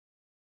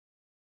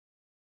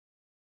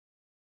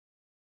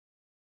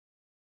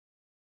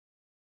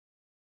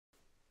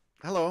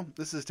Hello,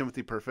 this is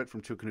Timothy Perfect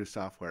from Twocanoes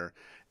Software,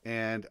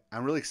 and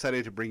I'm really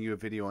excited to bring you a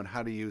video on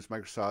how to use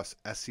Microsoft's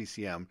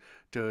SCCM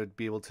to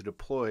be able to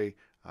deploy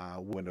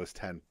Windows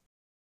 10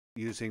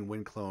 using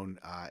Winclone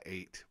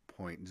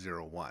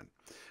 8.01.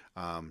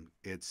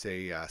 It's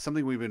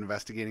something we've been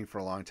investigating for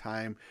a long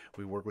time.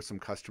 We work with some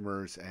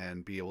customers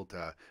and be able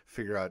to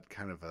figure out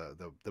kind of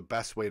the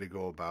best way to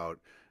go about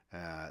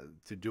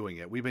to doing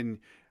it. We've been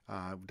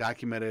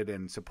documented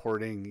and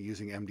supporting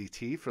using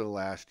MDT for the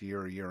last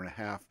year and a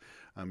half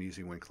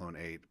using Winclone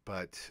 8,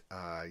 but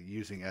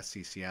using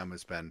SCCM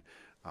has been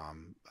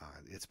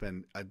it's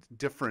been a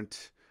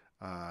different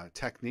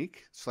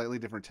technique, slightly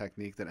different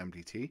technique than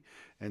MDT,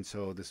 and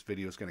so this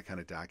video is going to kind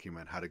of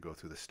document how to go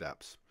through the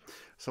steps.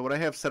 So what I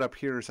have set up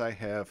here is I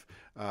have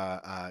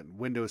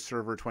Windows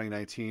Server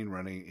 2019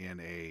 running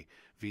in a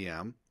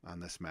VM on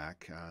this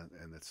Mac,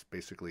 and it's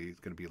basically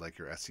going to be like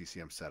your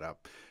SCCM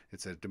setup.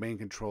 It's a domain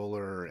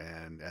controller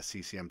and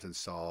SCCM's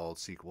installed,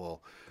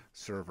 SQL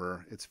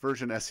Server. It's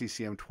version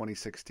SCCM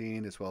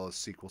 2016 as well as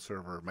SQL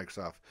Server,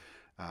 Microsoft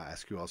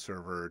SQL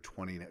Server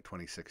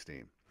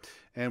 2016.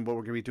 And what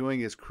we're going to be doing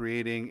is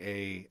creating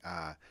a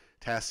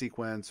task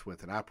sequence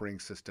with an operating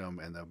system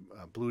and the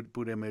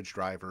boot image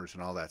drivers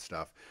and all that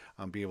stuff.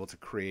 Be able to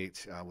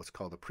create what's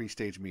called a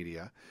Prestaged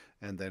media,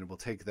 and then we'll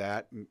take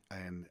that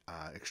and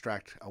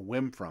extract a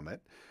WIM from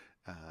it,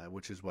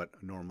 which is what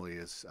normally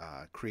is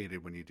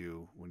created when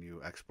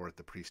you export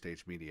the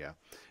Prestaged media,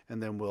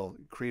 and then we'll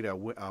create a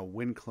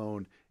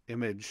Winclone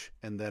image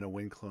and then a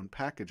Winclone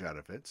package out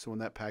of it. So when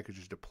that package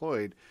is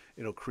deployed,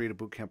 it'll create a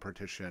bootcamp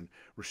partition,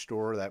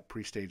 restore that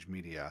Prestaged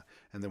media,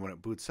 and then when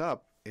it boots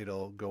up,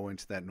 it'll go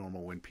into that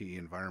normal WinPE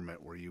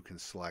environment where you can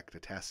select a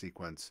task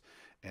sequence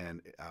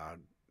and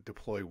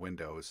deploy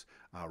Windows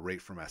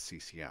right from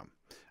SCCM.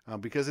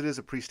 Because it is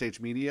a Prestaged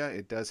media,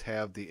 it does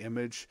have the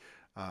image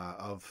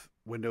of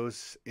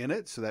Windows in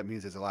it, so that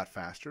means it's a lot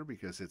faster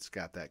because it's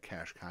got that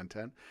cache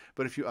content.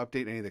 But if you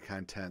update any of the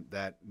content,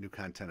 that new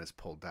content is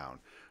pulled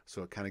down.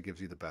 So it kind of gives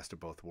you the best of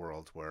both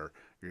worlds where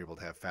you're able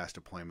to have fast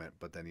deployment,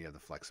 but then you have the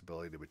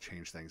flexibility to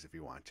change things if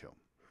you want to.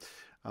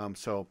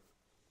 So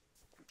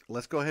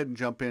let's go ahead and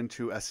jump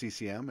into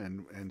SCCM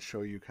and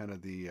show you kind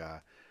of the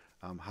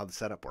how the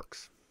setup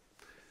works.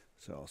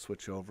 So I'll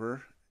switch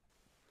over.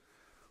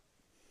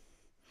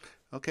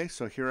 Okay,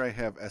 so here I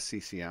have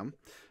SCCM.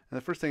 And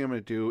the first thing I'm going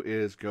to do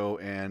is go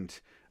and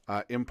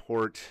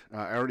import.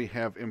 I already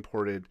have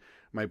imported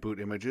my boot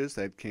images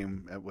that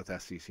came with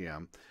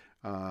SCCM.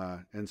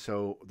 And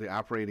so the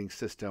operating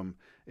system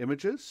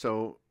images.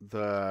 So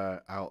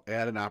I'll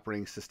add an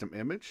operating system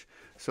image.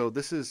 So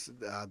this is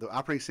the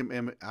operating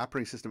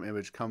system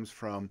image comes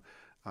from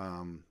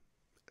the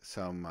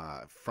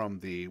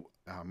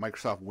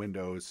Microsoft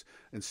Windows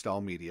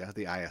install media,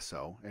 the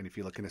ISO. And if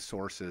you look into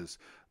sources,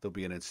 there'll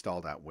be an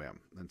install.wim.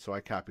 And so I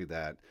copy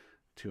that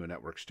to a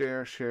network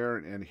share,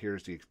 and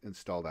here's the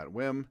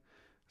install.wim.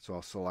 So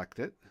I'll select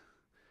it,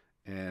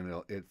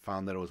 and it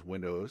found that it was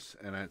Windows,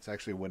 and it's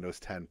actually Windows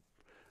 10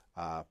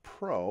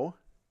 Pro,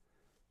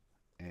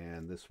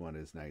 and this one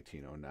is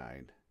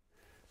 1909.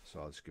 So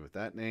I'll just give it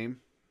that name,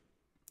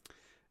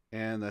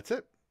 and that's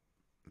it.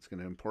 It's going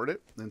to import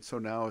it, and so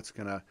now it's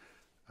going to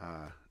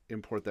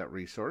import that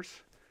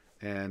resource,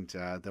 and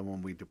then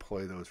when we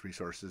deploy those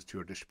resources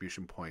to a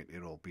distribution point,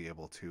 it'll be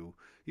able to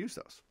use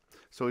those.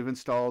 So we've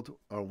installed,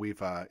 or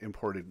we've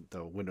imported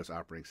the Windows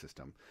operating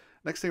system.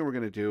 Next thing we're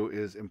going to do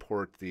is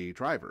import the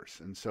drivers.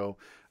 And so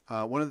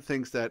one of the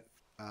things that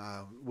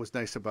was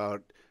nice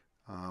about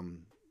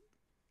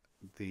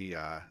the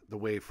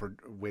way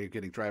of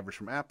getting drivers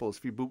from Apple is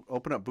if you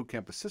open up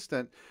Bootcamp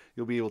Assistant,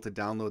 you'll be able to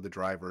download the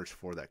drivers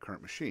for that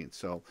current machine.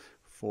 So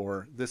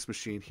for this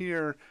machine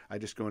here, I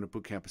just go into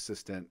Bootcamp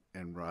Assistant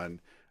and run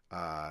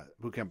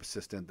Bootcamp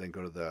Assistant, then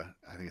go to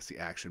I think it's the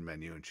action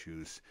menu and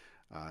choose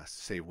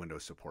Save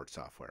Windows Support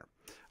Software.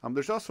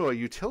 There's also a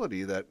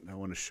utility that I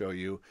want to show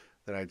you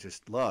that I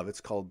just love.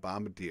 It's called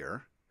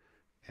Bombardier.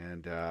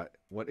 And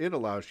what it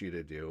allows you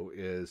to do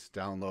is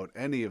download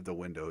any of the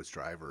Windows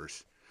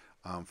drivers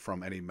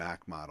from any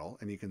Mac model.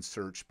 And you can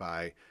search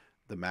by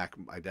the Mac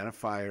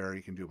identifier.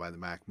 You can do it by the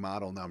Mac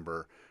model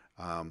number.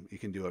 You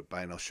can do it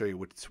by, and I'll show you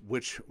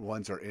which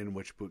ones are in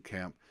which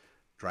Bootcamp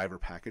driver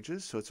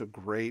packages. So it's a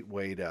great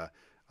way to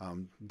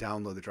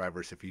download the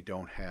drivers if you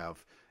don't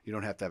have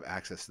to have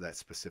access to that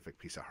specific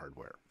piece of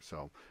hardware.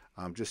 So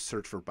just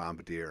search for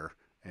Bombardier,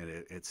 and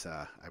it's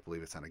I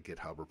believe it's on a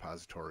GitHub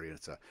repository, and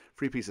it's a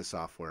free piece of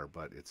software,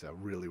 but it's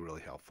really,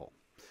 really helpful.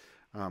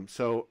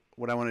 So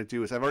what I want to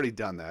do is I've already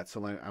done that.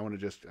 So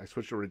I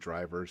switched over to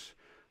drivers.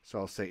 So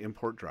I'll say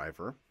import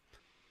driver.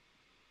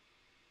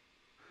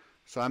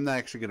 So I'm not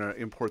actually going to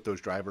import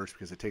those drivers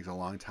because it takes a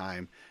long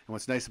time. And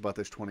what's nice about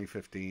this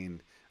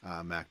 2015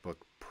 MacBook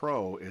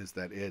Pro is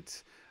that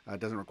it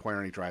doesn't require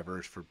any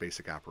drivers for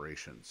basic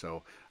operation.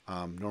 So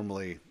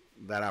normally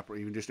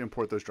you can just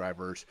import those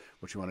drivers,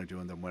 what you want to do,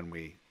 and then when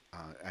we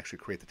actually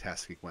create the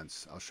task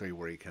sequence, I'll show you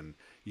where you can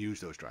use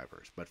those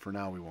drivers. But for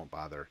now, we won't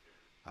bother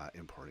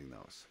importing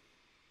those.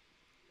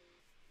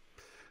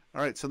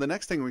 All right, so the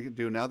next thing we can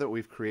do now that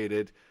we've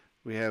created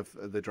we have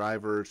the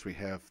drivers, we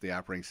have the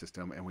operating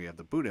system, and we have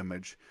the boot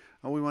image.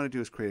 All we want to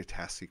do is create a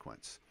task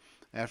sequence.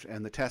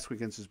 And the task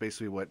sequence is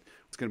basically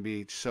what's going to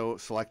be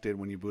selected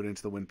when you boot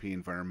into the WinPE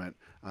environment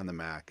on the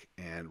Mac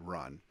and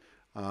run.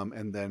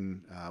 And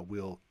then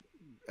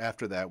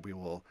after that, we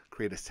will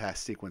create a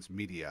task sequence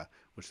media,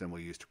 which then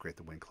we'll use to create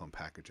the Winclone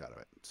package out of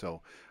it.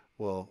 So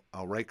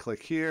I'll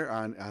right-click here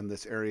on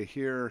this area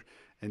here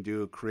and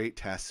do create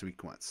task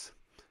sequence.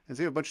 And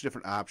so you have a bunch of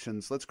different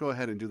options. Let's go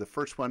ahead and do the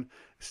first one,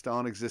 install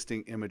an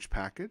existing image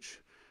package.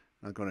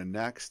 I'll go to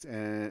next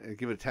and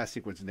give it a task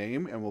sequence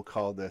name, and we'll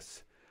call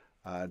this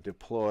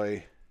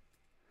deploy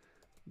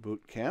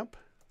bootcamp.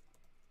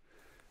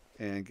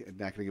 And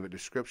not going to give it a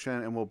description,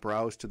 and we'll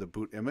browse to the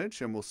boot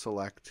image, and we'll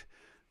select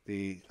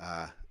the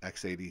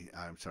the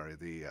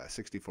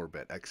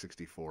 64-bit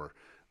x64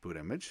 boot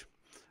image.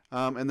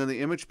 And then the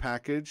image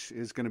package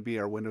is going to be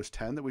our Windows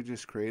 10 that we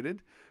just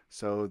created.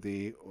 So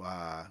the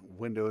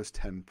Windows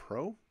 10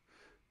 Pro,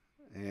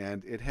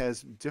 and it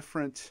has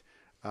different,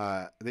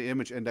 the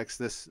image index,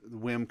 this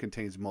WIM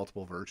contains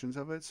multiple versions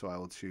of it, so I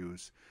will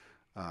choose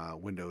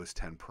Windows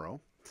 10 Pro.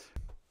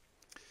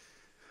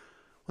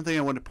 One thing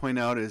I want to point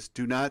out is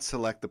do not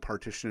select the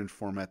partition and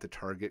format the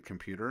target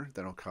computer.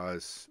 That'll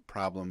cause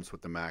problems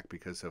with the Mac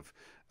because of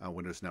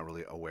Windows not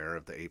really aware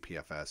of the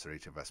APFS or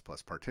HFS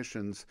plus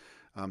partitions.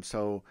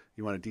 So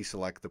you want to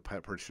deselect the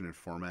partition and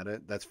format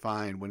it. That's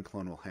fine.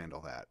 Winclone will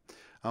handle that.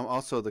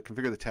 Also,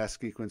 configure the task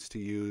sequence to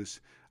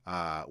use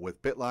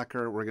with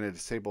BitLocker. We're going to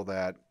disable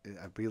that.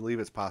 I believe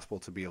it's possible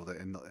to be able to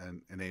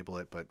enable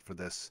it, but for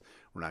this,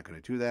 we're not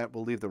going to do that.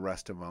 We'll leave the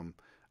rest of them.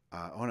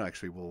 Oh no,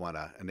 actually we'll want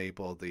to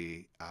enable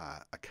the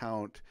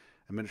account,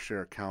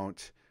 administrator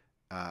account,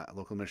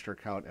 local administrator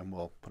account, and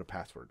we'll put a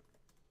password.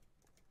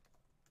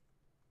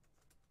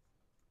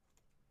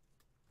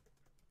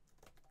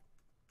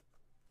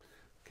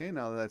 Okay,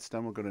 now that that's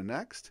done, we'll go to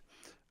next.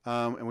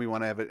 And we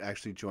want to have it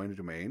actually join a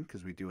domain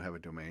because we do have a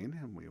domain,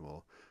 and we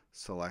will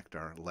select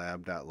our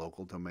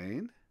lab.local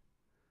domain.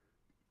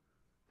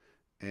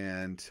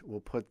 And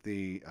we'll put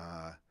the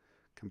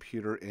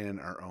computer in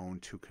our own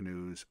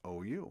Twocanoes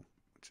OU,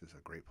 which is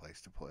a great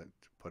place to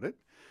put it.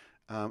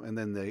 And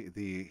then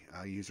the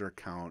user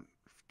account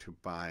to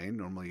bind.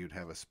 Normally you'd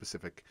have a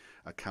specific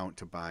account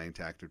to bind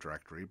to Active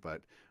Directory,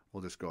 but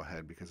we'll just go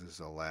ahead because this is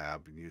a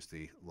lab and use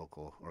the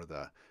local or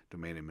the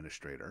domain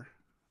administrator,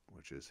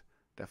 which is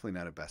definitely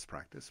not a best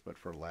practice, but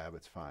for lab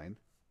it's fine.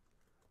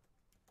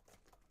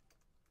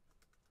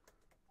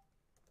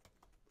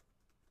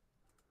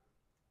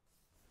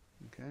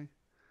 Okay,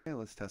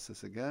 let's test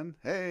this again.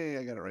 Hey,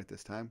 I got it right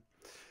this time.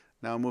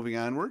 Now moving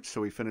onward, so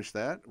we finished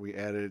that. We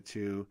added it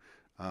to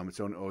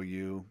its own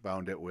OU,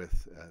 bound it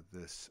with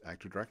this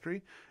Active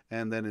Directory,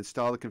 and then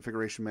install the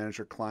Configuration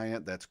Manager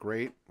client. That's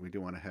great. We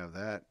do want to have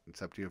that.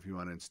 It's up to you if you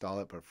want to install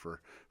it, but for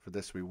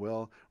this we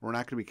will. We're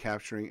not going to be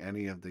capturing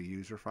any of the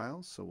user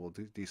files, so we'll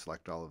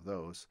deselect all of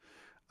those.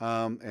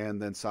 And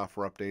then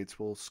software updates,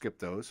 we'll skip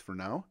those for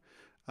now.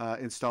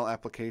 Install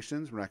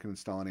applications. We're not going to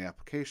install any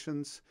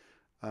applications.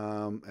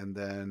 And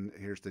then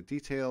here's the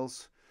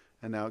details.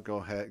 And now it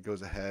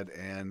goes ahead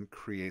and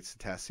creates the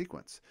task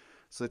sequence.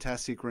 So the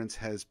task sequence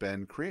has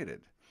been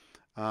created.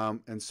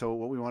 And so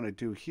what we want to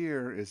do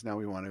here is now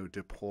we want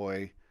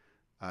to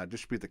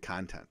distribute the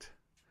content.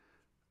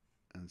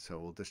 And so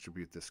we'll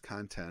distribute this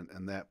content,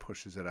 and that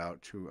pushes it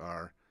out to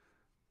our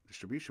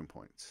distribution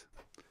points.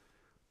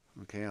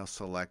 Okay, I'll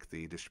select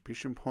the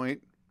distribution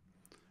point,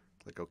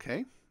 click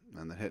OK,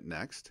 and then hit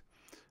Next.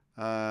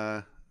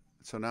 So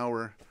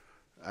now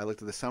I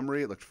looked at the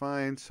summary, it looked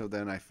fine, so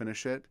then I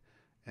finish it.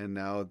 And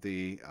now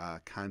the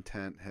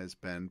content has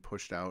been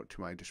pushed out to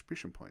my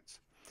distribution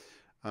points.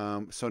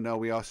 So now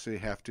we also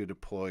have to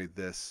deploy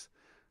this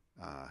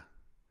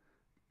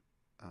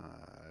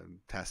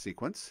task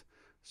sequence.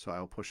 So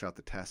I will push out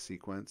the task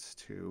sequence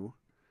to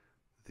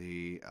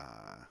the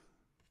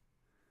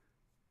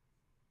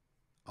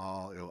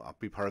it'll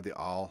be part of the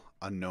all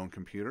unknown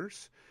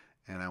computers.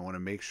 And I want to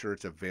make sure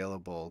it's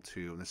available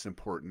to, and this is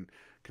important,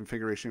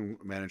 Configuration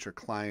Manager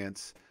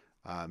clients,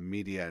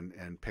 media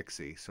and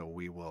Pixie. So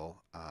we're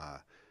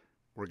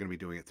going to be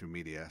doing it through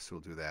media, so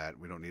we'll do that.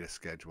 We don't need a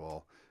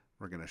schedule.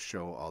 We're going to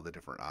show all the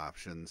different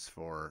options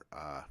for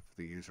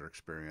the user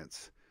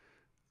experience.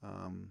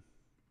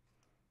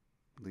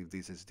 Leave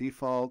these as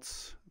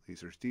defaults.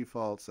 These are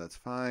defaults. That's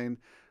fine.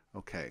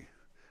 Okay.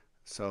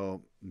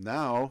 So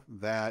now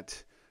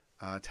that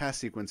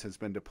task sequence has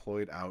been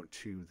deployed out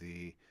to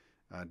the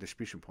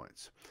distribution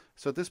points.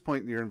 So at this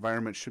point, your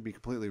environment should be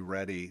completely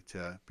ready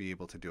to be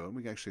able to do it.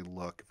 We can actually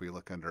look, if we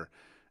look under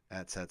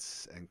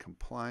Assets and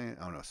Compliance,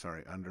 it's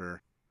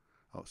under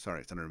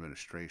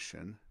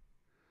Administration,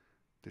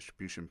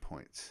 Distribution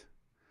Points.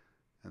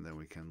 And then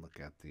we can look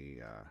at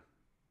the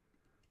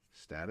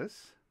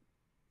status,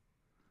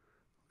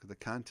 look at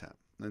the content.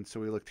 And so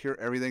we looked here,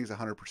 everything's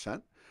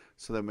 100%.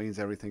 So that means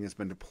everything has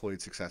been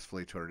deployed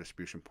successfully to our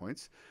distribution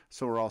points.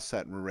 So we're all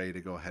set and we're ready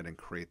to go ahead and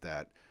create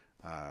that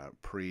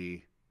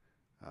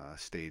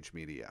pre-stage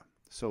media.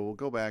 So we'll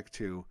go back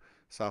to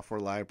Software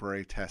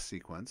Library Test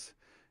Sequence,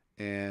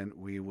 and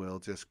we will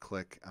just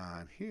click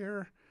on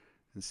here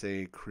and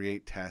say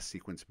create task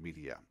sequence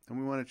media. And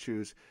we want to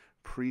choose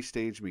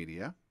pre-stage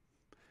media,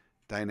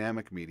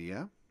 dynamic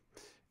media,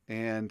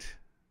 and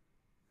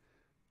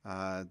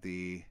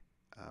the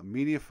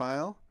media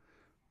file,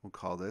 we'll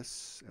call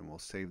this, and we'll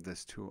save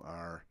this to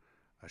our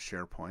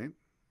SharePoint,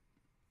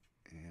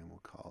 and we'll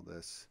call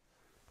this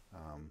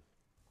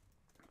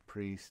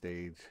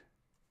pre-stage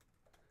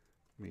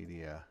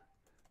media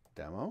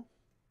demo.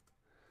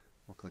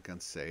 We'll click on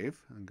save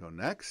and go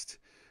next.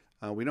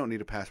 We don't need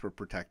to password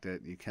protect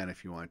it. You can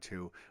if you want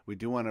to. We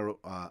do want to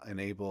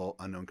enable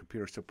unknown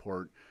computer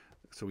support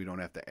so we don't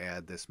have to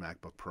add this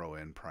MacBook Pro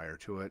in prior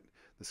to it.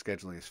 The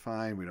scheduling is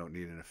fine. We don't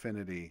need an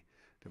affinity,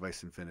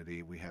 device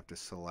affinity. We have to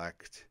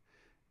select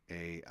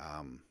a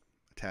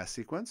task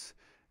sequence,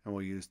 and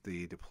we'll use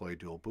the deploy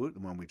dual boot, the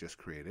one we just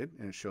created,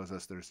 and it shows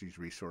us there's these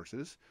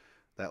resources.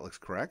 That looks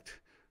correct.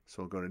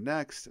 So we'll go to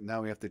next.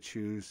 Now we have to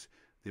choose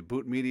the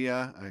boot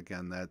media.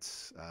 Again,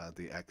 that's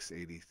the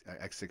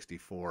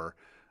x64,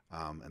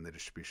 and the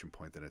distribution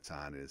point that it's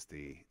on is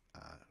the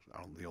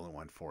only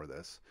one for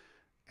this.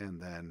 And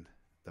then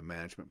the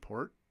management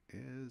port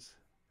is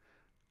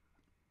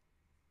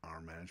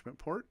our management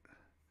port.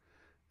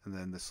 And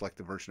then the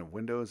selected version of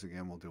Windows,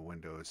 again, we'll do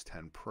Windows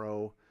 10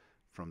 Pro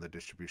from the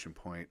distribution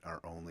point,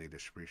 our only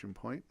distribution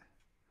point.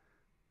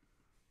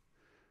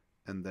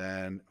 And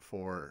then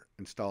for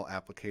install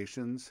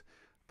applications,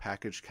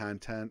 package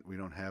content, we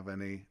don't have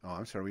any. Oh,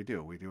 I'm sorry, we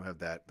do. We do have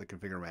that, the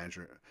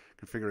configuration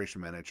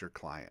manager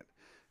client.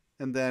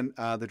 And then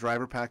the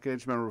driver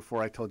package, remember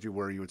before I told you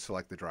where you would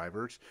select the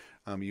drivers,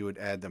 you would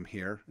add them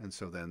here, and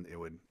so then it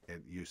would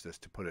use this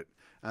to put it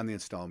on the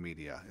install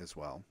media as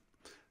well.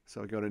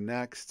 So we go to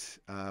next,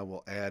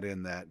 we'll add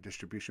in that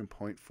distribution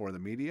point for the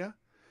media,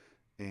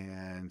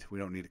 and we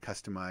don't need to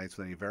customize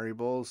with any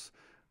variables.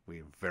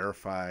 We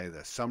verify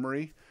the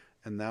summary,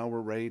 and now we're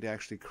ready to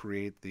actually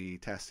create the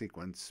task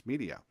sequence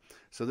media.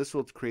 So this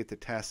will create the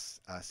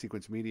task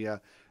sequence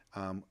media,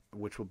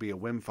 which will be a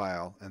WIM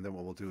file, and then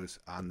what we'll do is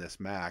on this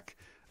Mac,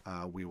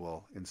 we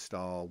will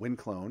install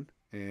Winclone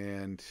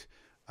and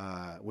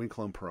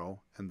Winclone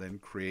Pro, and then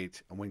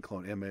create a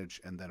Winclone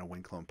image and then a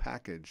Winclone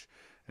package,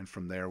 and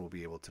from there we'll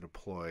be able to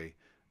deploy,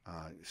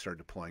 start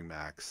deploying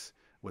Macs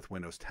with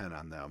Windows 10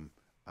 on them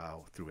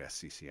through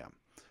SCCM.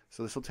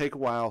 So this will take a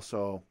while,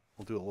 so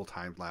we'll do a little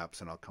time lapse,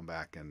 and I'll come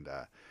back and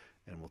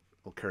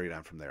we'll carry it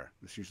on from there.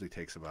 This usually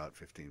takes about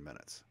 15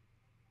 minutes.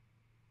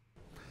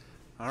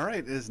 All right,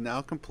 it is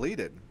now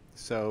completed.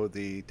 So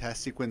the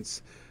task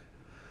sequence,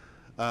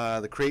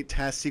 the create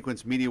task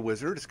sequence media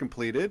wizard is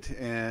completed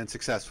and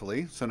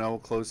successfully. So now we'll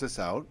close this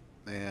out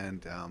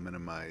and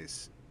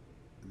minimize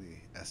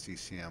the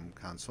SCCM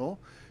console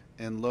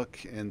and look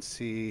and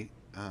see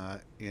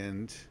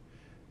in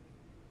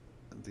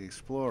the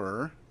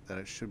Explorer that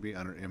it should be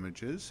under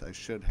images. I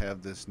should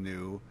have this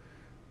new,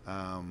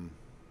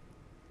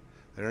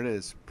 there it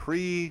is,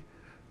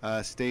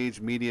 pre-stage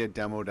media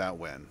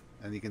demo.win.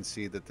 And you can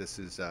see that this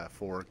is a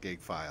 4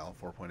 gig file,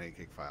 4.8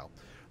 gig file.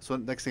 So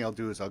the next thing I'll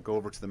do is I'll go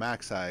over to the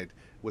Mac side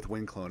with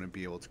Winclone and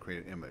be able to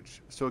create an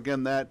image. So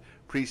again, that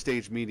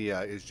pre-stage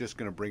media is just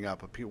going to bring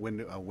up a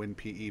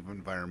WinPE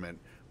environment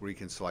where you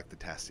can select the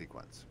task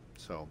sequence.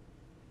 So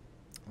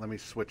let me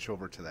switch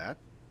over to that.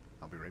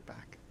 I'll be right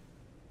back.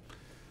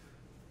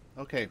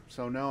 Okay,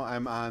 so now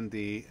I'm on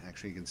the,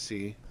 actually you can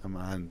see I'm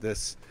on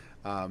this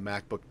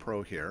MacBook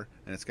Pro here,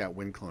 and it's got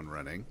Winclone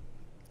running.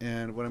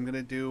 And what I'm going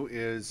to do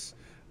is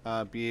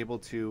be able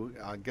to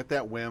get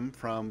that WIM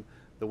from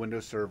the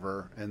Windows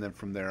server, and then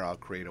from there I'll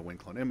create a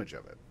Winclone image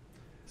of it.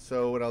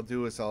 So what I'll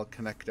do is I'll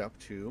connect up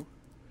to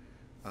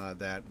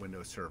that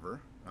Windows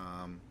server,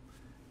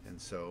 and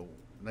so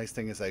nice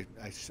thing is I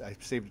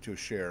saved it to a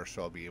share,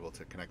 so I'll be able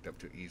to connect up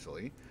to it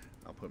easily.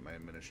 I'll put my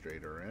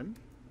administrator in,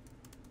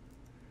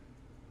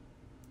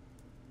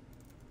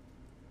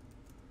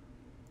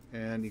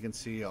 and you can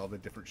see all the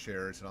different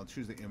shares, and I'll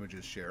choose the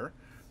images share,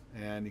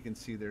 and you can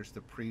see there's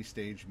the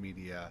pre-stage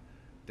media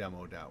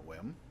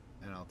demo.wim,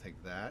 and I'll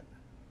take that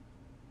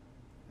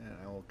and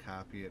I will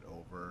copy it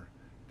over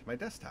to my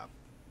desktop.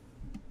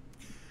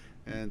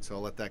 And so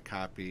I'll let that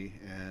copy,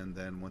 and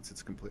then once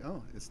it's complete,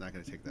 oh, it's not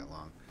going to take that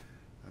long.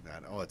 I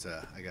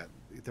got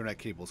Ethernet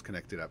cables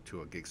connected up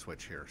to a gig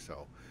switch here,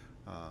 so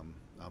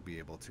I'll be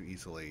able to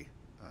easily,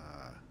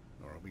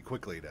 or it'll be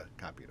quickly to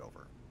copy it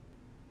over.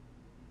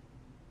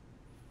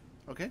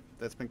 Okay,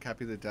 that's been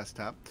copied to the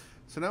desktop.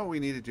 So now what we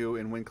need to do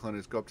in Winclone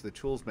is go up to the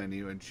Tools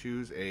menu and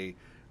choose a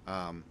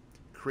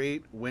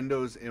create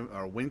Windows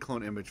or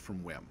Winclone image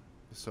from WIM.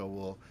 So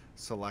we'll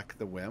select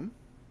the WIM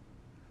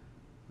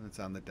that's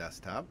on the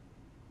desktop.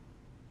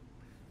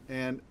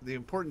 And the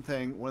important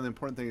thing, one of the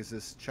important things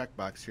is this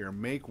checkbox here,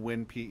 make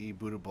WinPE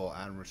bootable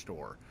on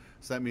restore.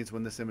 So that means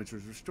when this image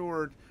was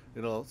restored,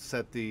 it'll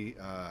set the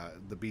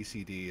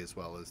BCD as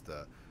well as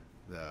the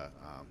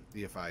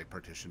EFI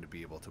partition to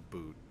be able to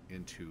boot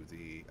into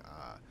the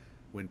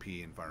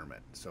WinPE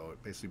environment. So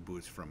it basically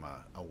boots from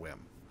a WIM.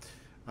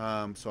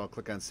 So I'll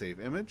click on Save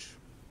Image.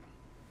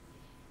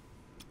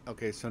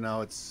 Okay, so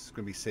now it's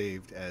going to be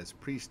saved as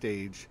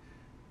Prestaged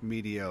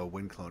Media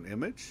Winclone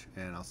image,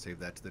 and I'll save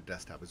that to the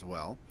desktop as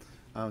well.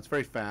 It's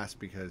very fast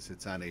because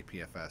it's on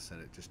APFS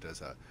and it just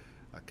does a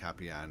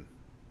copy on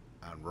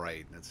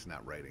write, and it's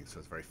not writing, so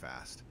it's very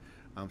fast.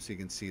 So you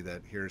can see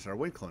that here's our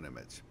Winclone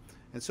image.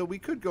 And so we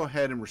could go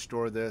ahead and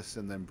restore this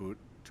and then boot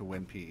to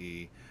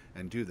WinPE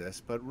and do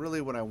this, but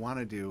really what I want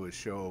to do is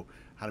show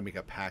how to make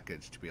a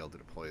package to be able to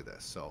deploy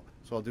this. So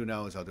what I'll do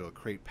now is I'll do a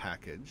create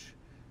package,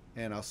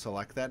 and I'll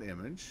select that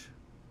image,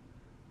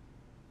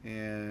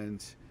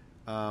 and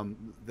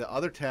the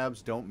other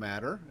tabs don't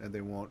matter, and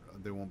they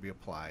won't be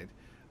applied.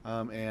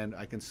 And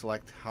I can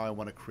select how I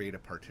want to create a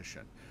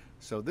partition.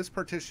 So this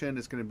partition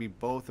is going to be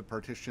both a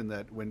partition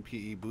that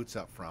WinPE boots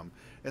up from,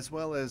 as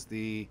well as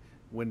the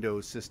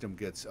Windows system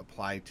gets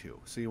applied to.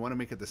 So you want to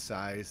make it the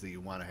size that you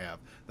want to have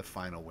the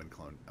final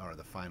Winclone or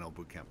the final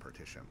bootcamp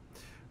partition.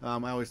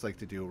 I always like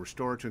to do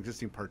restore to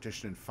existing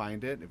partition and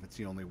find it if it's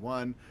the only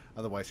one.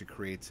 Otherwise, it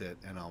creates it,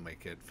 and I'll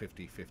make it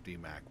 50/50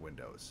 Mac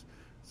Windows.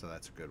 So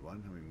that's a good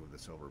one. Let me move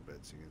this over a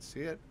bit so you can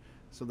see it.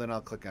 So then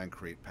I'll click on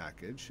Create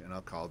Package, and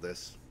I'll call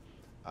this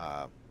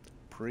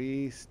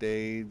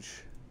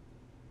Prestaged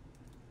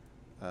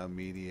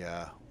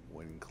Media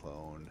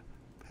Winclone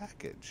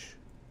Package.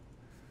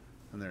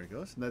 And there it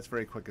goes. And that's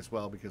very quick as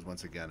well because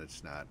once again,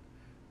 it's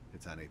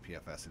on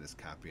APFS and it's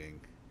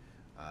copying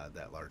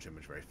that large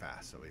image very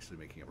fast. So basically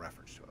making a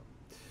reference to it.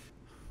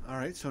 All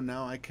right, so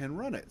now I can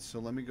run it. So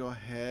let me go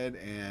ahead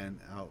and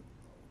I'll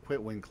quit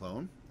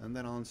Winclone, and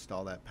then I'll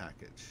install that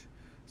package.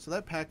 So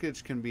that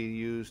package can be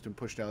used and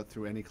pushed out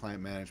through any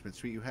client management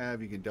suite you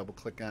have. You can double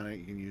click on it.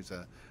 You can use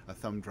a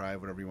thumb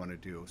drive, whatever you want to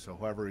do. So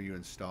however you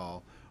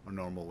install a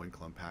normal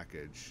Winclone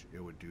package, it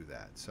would do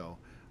that. So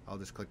I'll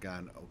just click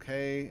on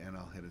OK, and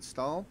I'll hit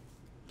install.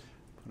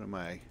 Put in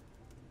my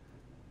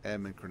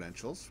admin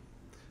credentials,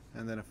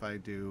 and then if I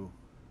do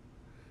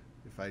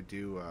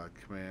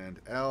Command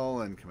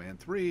L and Command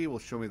 3, will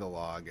show me the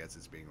log as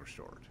it's being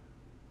restored.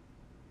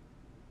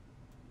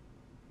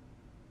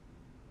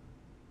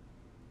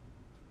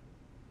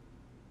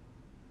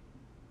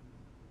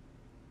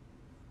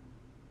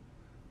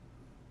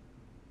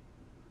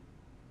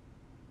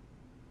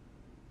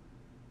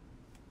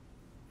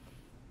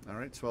 All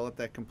right, so I'll let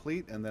that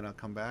complete, and then I'll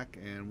come back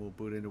and we'll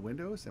boot into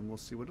Windows and we'll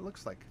see what it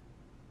looks like.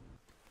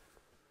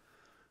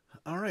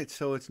 All right,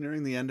 so it's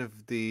nearing the end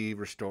of the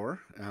restore.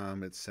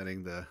 It's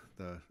setting the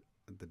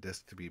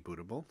disk to be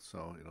bootable,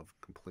 so it'll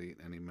complete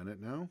any minute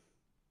now.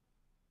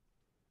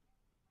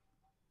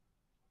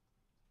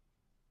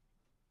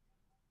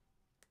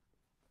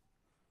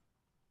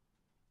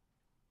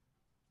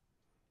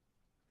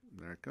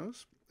 There it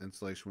goes.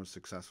 Installation was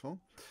successful.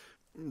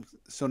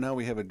 So now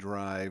we have a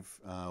drive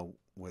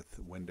with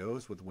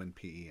Windows with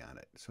WinPE on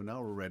it. So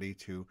now we're ready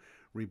to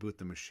reboot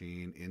the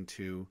machine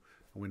into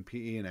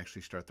WinPE and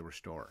actually start the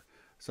restore.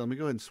 So let me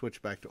go ahead and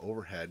switch back to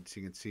overhead so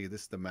you can see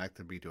this is the Mac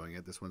to be doing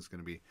it. This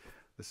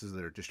is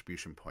their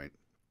distribution point.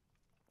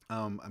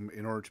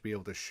 In order to be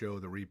able to show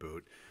the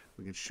reboot,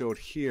 we can show it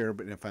here,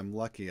 but if I'm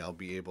lucky, I'll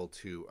be able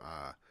to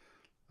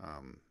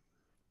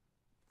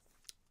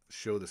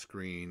show the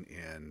screen,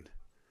 and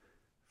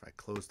if I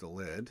close the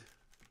lid,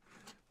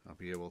 I'll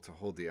be able to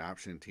hold the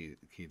Option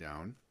key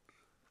down.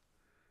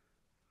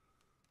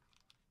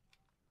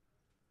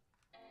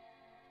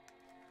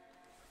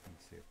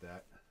 Let's see if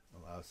that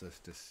allows us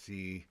to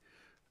see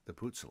the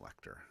boot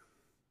selector.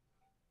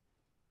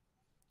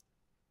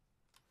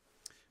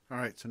 All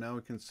right, so now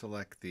we can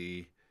select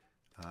the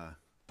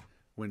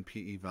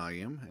WinPE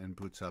volume and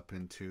boots up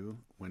into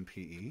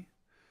WinPE.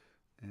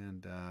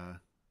 And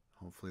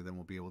hopefully then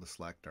we'll be able to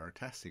select our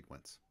task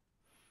sequence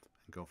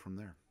and go from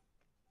there.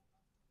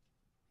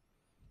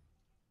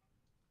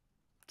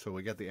 So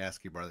we got the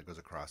ASCII bar that goes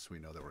across, so we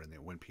know that we're in the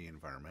WinPE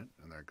environment,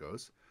 and there it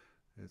goes.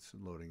 It's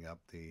loading up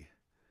the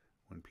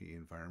WinPE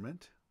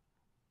environment.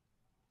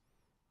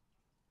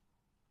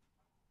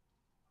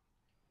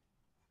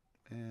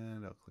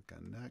 And I'll click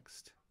on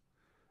Next.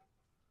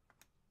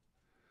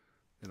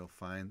 It'll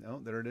find,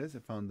 oh, there it is.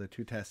 It found the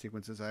two task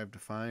sequences I've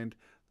defined.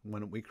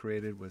 One we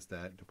created was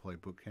that deploy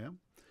bootcamp.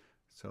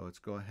 So let's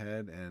go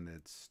ahead and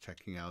it's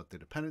checking out the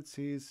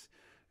dependencies.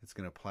 It's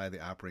going to apply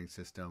the operating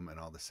system and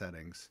all the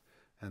settings,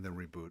 and then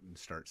reboot and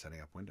start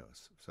setting up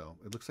Windows. So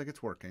it looks like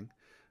it's working.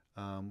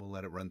 We'll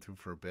let it run through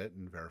for a bit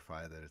and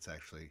verify that it's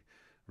actually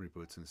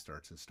reboots and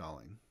starts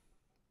installing.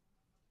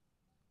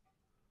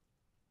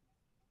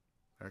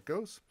 There it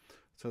goes.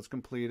 So it's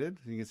completed.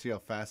 You can see how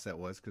fast that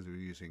was because we were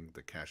using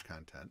the cache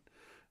content.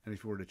 And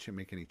if you were to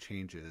make any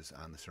changes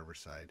on the server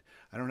side,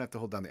 I don't have to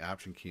hold down the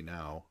Option key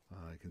now.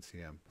 You can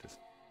see I'm just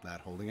not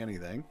holding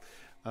anything.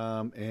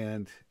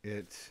 And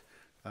it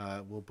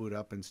will boot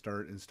up and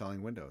start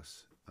installing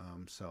Windows.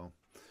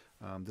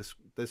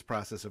 This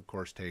process, of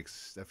course,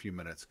 takes a few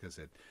minutes because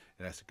it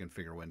has to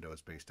configure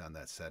Windows based on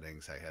that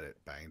settings. I had it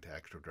bind to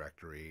extra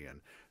directory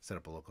and set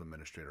up a local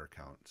administrator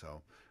account.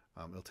 So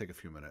it'll take a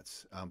few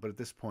minutes. But at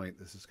this point,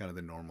 this is kind of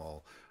the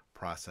normal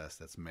process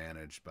that's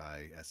managed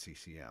by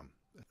SCCM.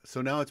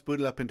 So now it's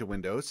booted up into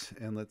Windows,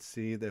 and let's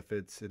see if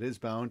it is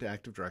bound to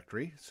Active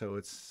Directory. So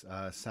it's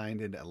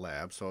signed into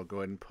lab. So I'll go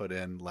ahead and put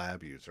in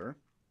lab user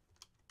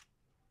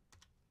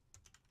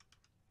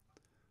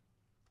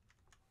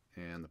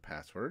and the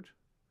password.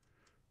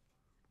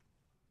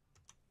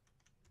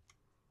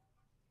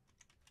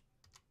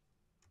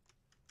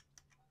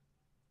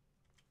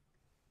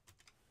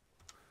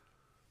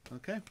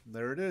 Okay,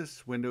 there it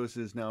is. Windows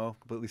is now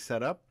completely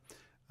set up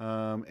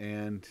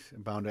and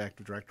bound to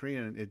Active Directory,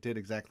 and it did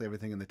exactly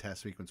everything in the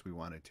test sequence we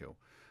wanted to.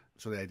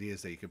 So the idea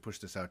is that you could push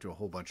this out to a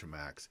whole bunch of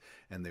Macs,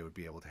 and they would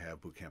be able to have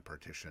bootcamp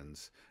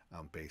partitions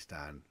based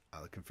on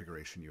the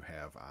configuration you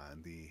have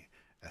on the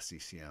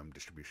SCCM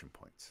distribution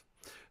points.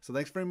 So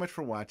thanks very much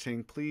for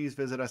watching. Please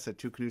visit us at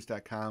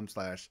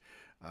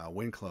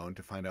twocanoes.com/Winclone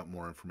to find out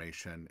more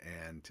information,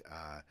 and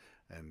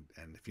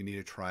if you need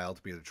a trial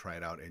to be able to try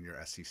it out in your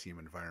SCCM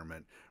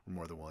environment, we're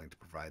more than willing to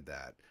provide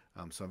that.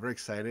 So I'm very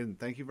excited, and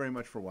thank you very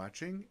much for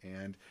watching,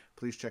 and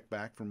please check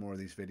back for more of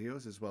these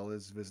videos, as well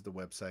as visit the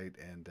website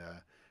and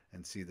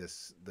see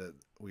this,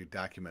 we've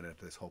documented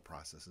this whole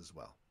process as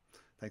well.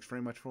 Thanks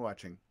very much for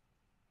watching.